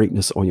 there's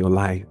greatness on your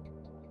life.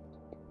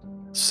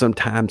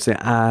 Sometimes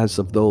the eyes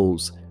of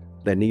those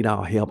that need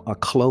our help are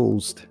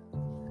closed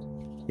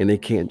and they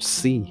can't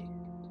see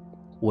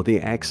what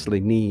they actually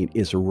need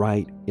is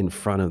right in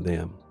front of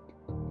them.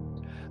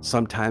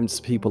 Sometimes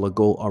people will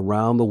go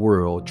around the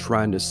world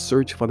trying to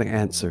search for the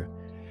answer,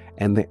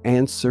 and the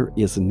answer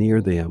is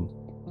near them,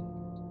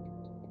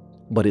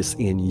 but it's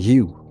in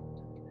you.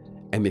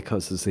 And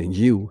because it's in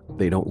you,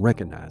 they don't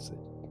recognize it.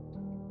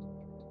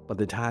 But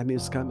the time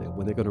is coming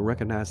when they're going to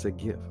recognize their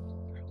gift.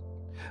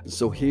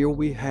 So here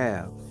we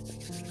have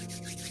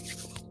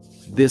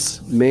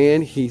this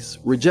man, he's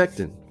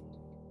rejecting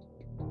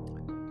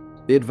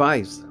the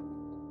advice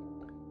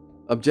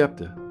of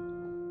Jephthah.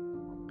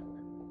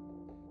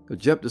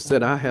 Jephthah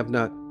said, I have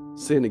not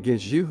sinned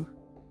against you.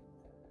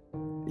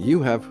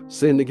 You have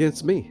sinned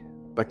against me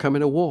by coming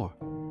to war.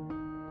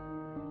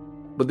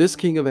 But this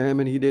king of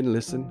Ammon, he didn't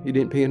listen. He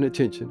didn't pay any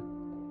attention.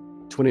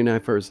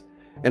 29th verse.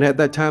 And at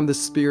that time, the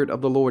Spirit of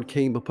the Lord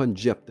came upon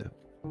Jephthah,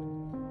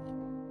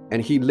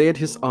 and he led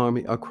his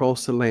army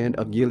across the land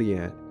of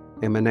Gilead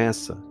and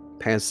Manasseh,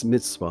 past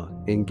Mizpah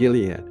in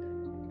Gilead,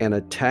 and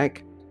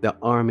attacked the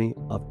army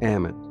of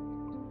Ammon.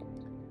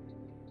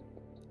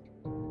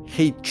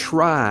 He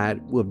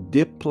tried with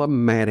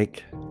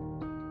diplomatic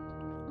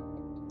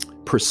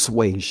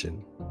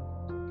persuasion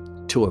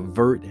to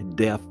avert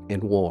death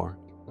and war.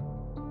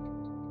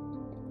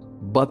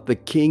 But the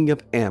king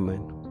of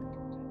Ammon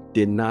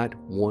did not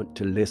want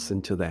to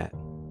listen to that.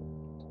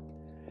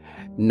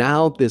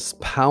 Now this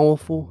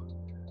powerful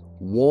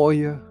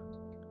warrior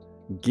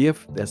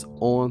gift that's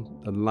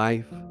on the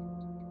life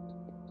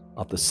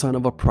of the son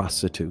of a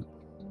prostitute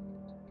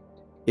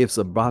is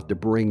about to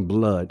bring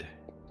blood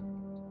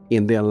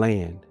in their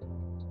land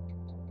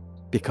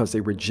because they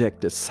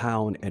rejected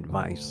sound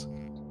advice.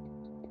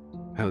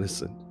 Now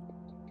listen,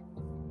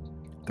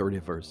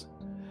 30th verse.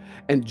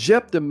 And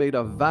Jephthah made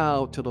a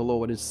vow to the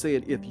Lord and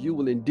said, if you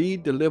will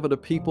indeed deliver the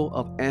people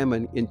of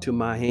Ammon into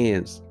my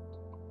hands,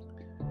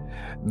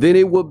 then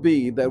it will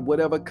be that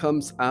whatever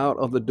comes out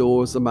of the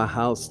doors of my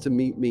house to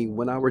meet me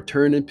when I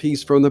return in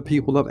peace from the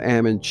people of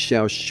Ammon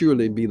shall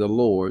surely be the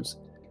Lord's,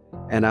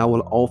 and I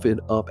will offer it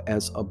up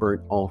as a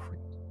burnt offering.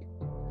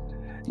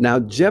 Now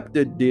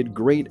Jephthah did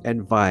great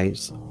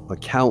advice, a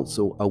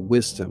counsel, a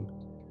wisdom,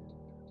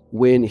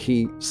 when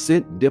he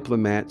sent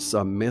diplomats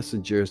or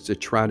messengers to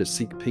try to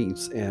seek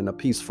peace and a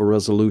peaceful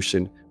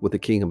resolution with the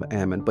king of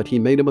Ammon. But he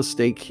made a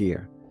mistake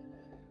here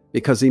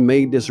because he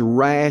made this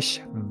rash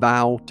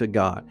vow to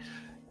God.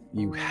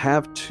 You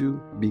have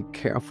to be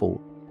careful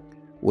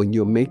when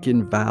you're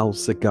making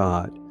vows to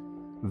God,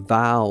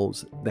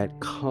 vows that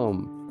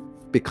come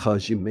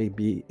because you may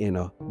be in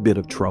a bit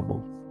of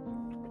trouble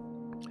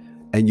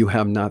and you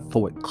have not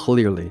thought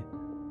clearly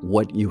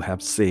what you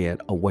have said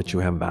or what you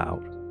have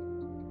vowed.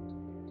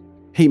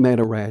 He made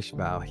a rash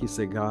vow. He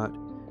said, God,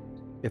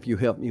 if you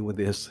help me with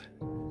this,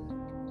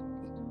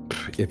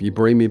 if you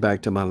bring me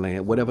back to my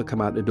land, whatever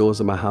come out the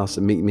doors of my house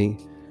and meet me,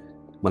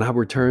 when I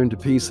return to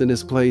peace in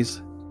this place,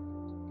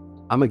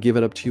 I'm going to give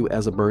it up to you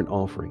as a burnt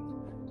offering.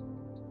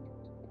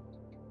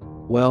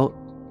 Well,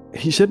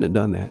 he shouldn't have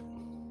done that.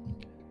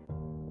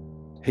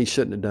 He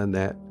shouldn't have done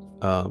that.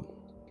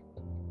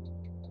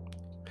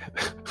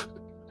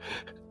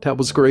 That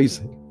was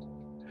crazy.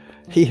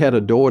 He had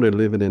a daughter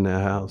living in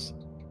that house.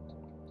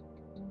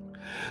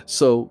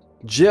 So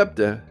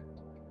Jephthah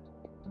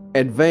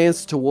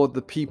advanced toward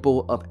the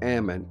people of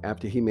Ammon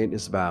after he made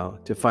this vow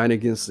to fight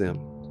against them.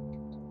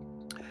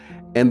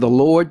 And the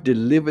Lord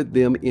delivered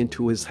them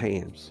into his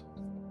hands.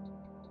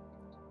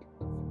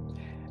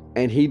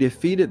 And he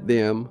defeated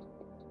them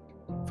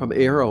from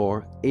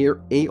Aor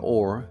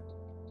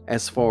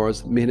as far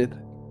as Minnith,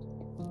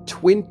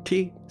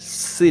 20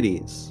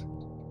 cities.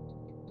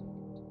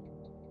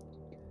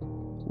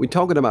 We're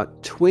talking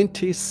about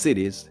 20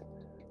 cities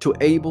to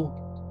Abel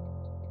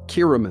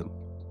Keramim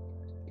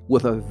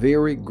with a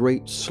very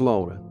great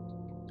slaughter.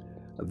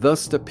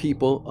 Thus the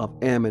people of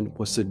Ammon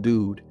were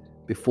subdued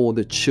before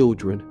the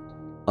children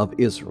of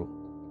Israel.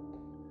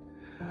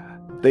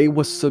 They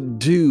were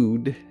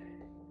subdued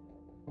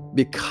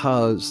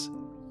because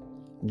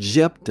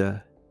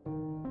Jephthah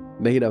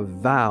made a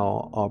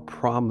vow or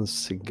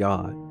promise to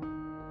God.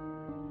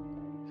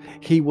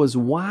 He was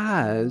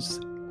wise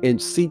in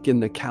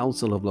seeking the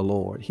counsel of the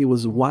Lord. He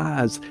was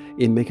wise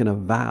in making a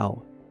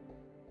vow,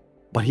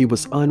 but he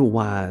was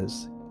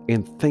unwise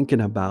in thinking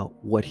about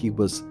what he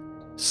was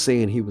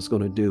saying he was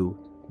going to do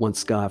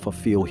once God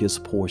fulfilled his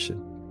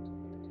portion.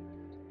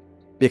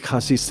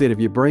 Because he said, if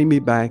you bring me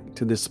back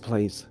to this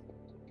place,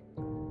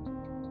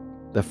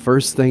 the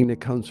first thing that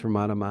comes from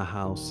out of my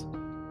house,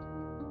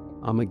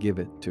 I'm going to give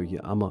it to you.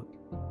 I'm going to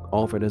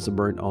offer it as a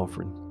burnt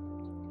offering.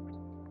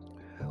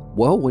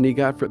 Well, when he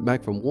got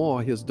back from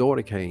war, his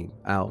daughter came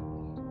out.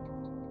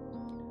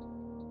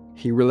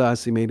 He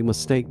realized he made a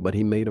mistake, but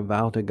he made a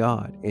vow to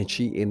God, and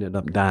she ended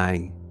up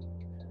dying.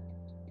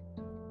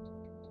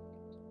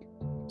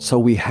 So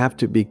we have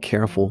to be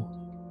careful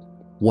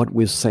what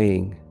we're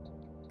saying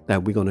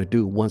that we're going to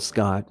do once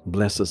God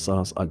blesses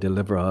us or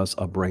delivers us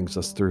or brings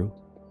us through.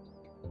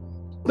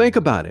 Think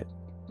about it.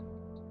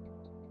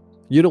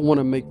 You don't want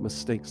to make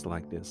mistakes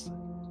like this.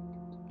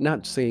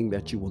 Not saying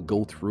that you will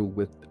go through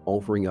with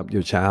offering up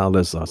your child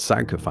as a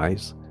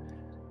sacrifice,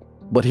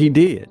 but he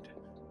did.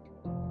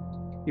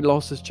 He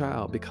lost his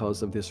child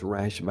because of this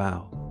rash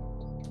vow.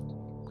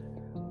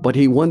 But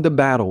he won the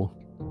battle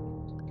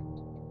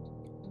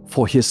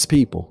for his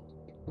people,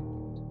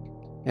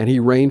 and he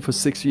reigned for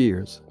 6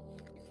 years.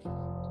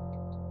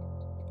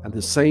 And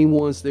the same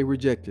ones they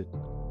rejected,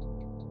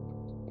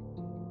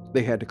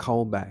 they had to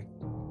call back.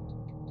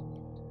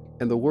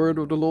 And the word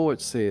of the Lord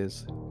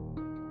says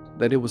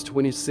that it was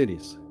 20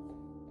 cities.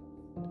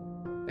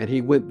 And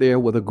he went there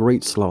with a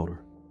great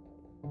slaughter.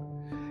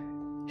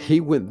 He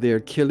went there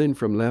killing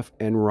from left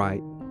and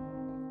right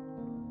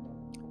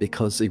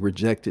because they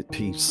rejected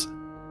peace.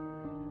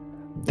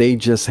 They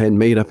just had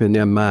made up in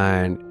their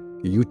mind,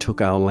 you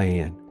took our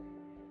land.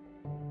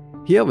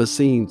 You ever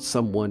seen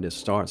someone that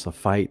starts a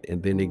fight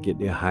and then they get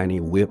their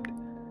hiney whipped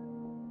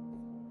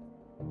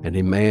and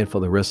they mad for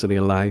the rest of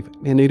their life?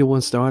 Man, they the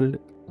one started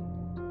it.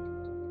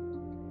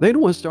 They the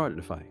one started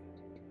the fight.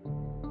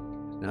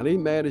 Now they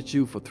mad at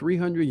you for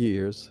 300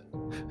 years.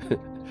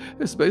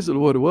 That's basically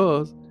what it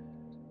was.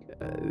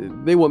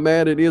 They were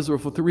mad at Israel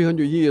for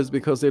 300 years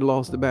because they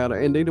lost the battle,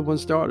 and they the one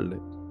started it.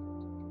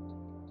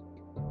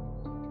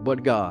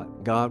 But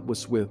God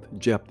was with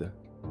Jephthah.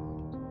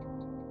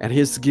 And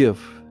his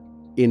gift,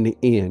 in the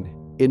end,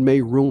 it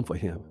made room for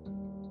him.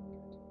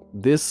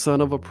 This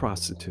son of a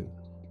prostitute,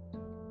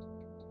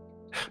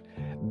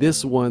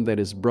 this one that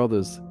his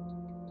brothers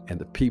and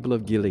the people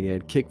of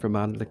Gilead kicked from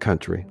out of the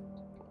country,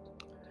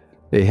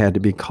 he had to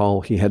be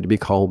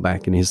called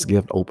back, and his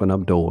gift opened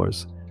up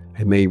doors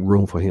and made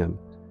room for him.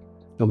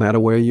 No matter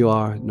where you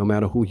are, no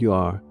matter who you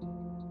are,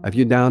 if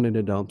you're down in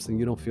the dumps and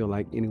you don't feel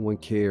like anyone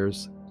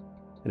cares,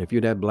 and if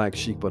you're that black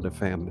sheep of the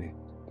family,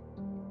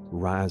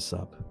 rise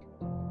up.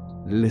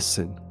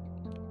 Listen,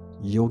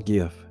 your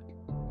gift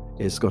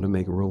is going to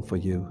make room for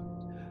you.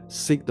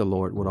 Seek the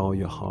Lord with all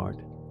your heart.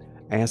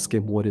 Ask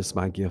him, what is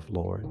my gift,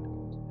 Lord?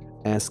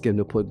 Ask him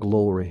to put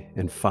glory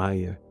and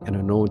fire and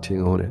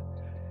anointing on it.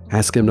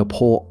 Ask him to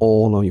pour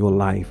oil on your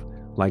life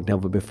like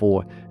never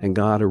before. And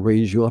God will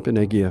raise you up in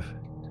that gift.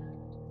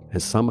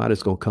 And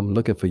somebody's going to come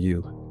looking for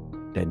you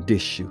that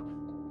dissed you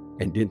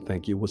and didn't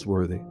think you was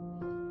worthy.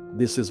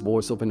 This is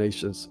Voice of the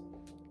Nations,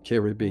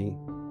 Carrie B,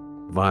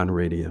 Vine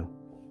Radio.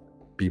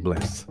 Be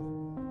blessed.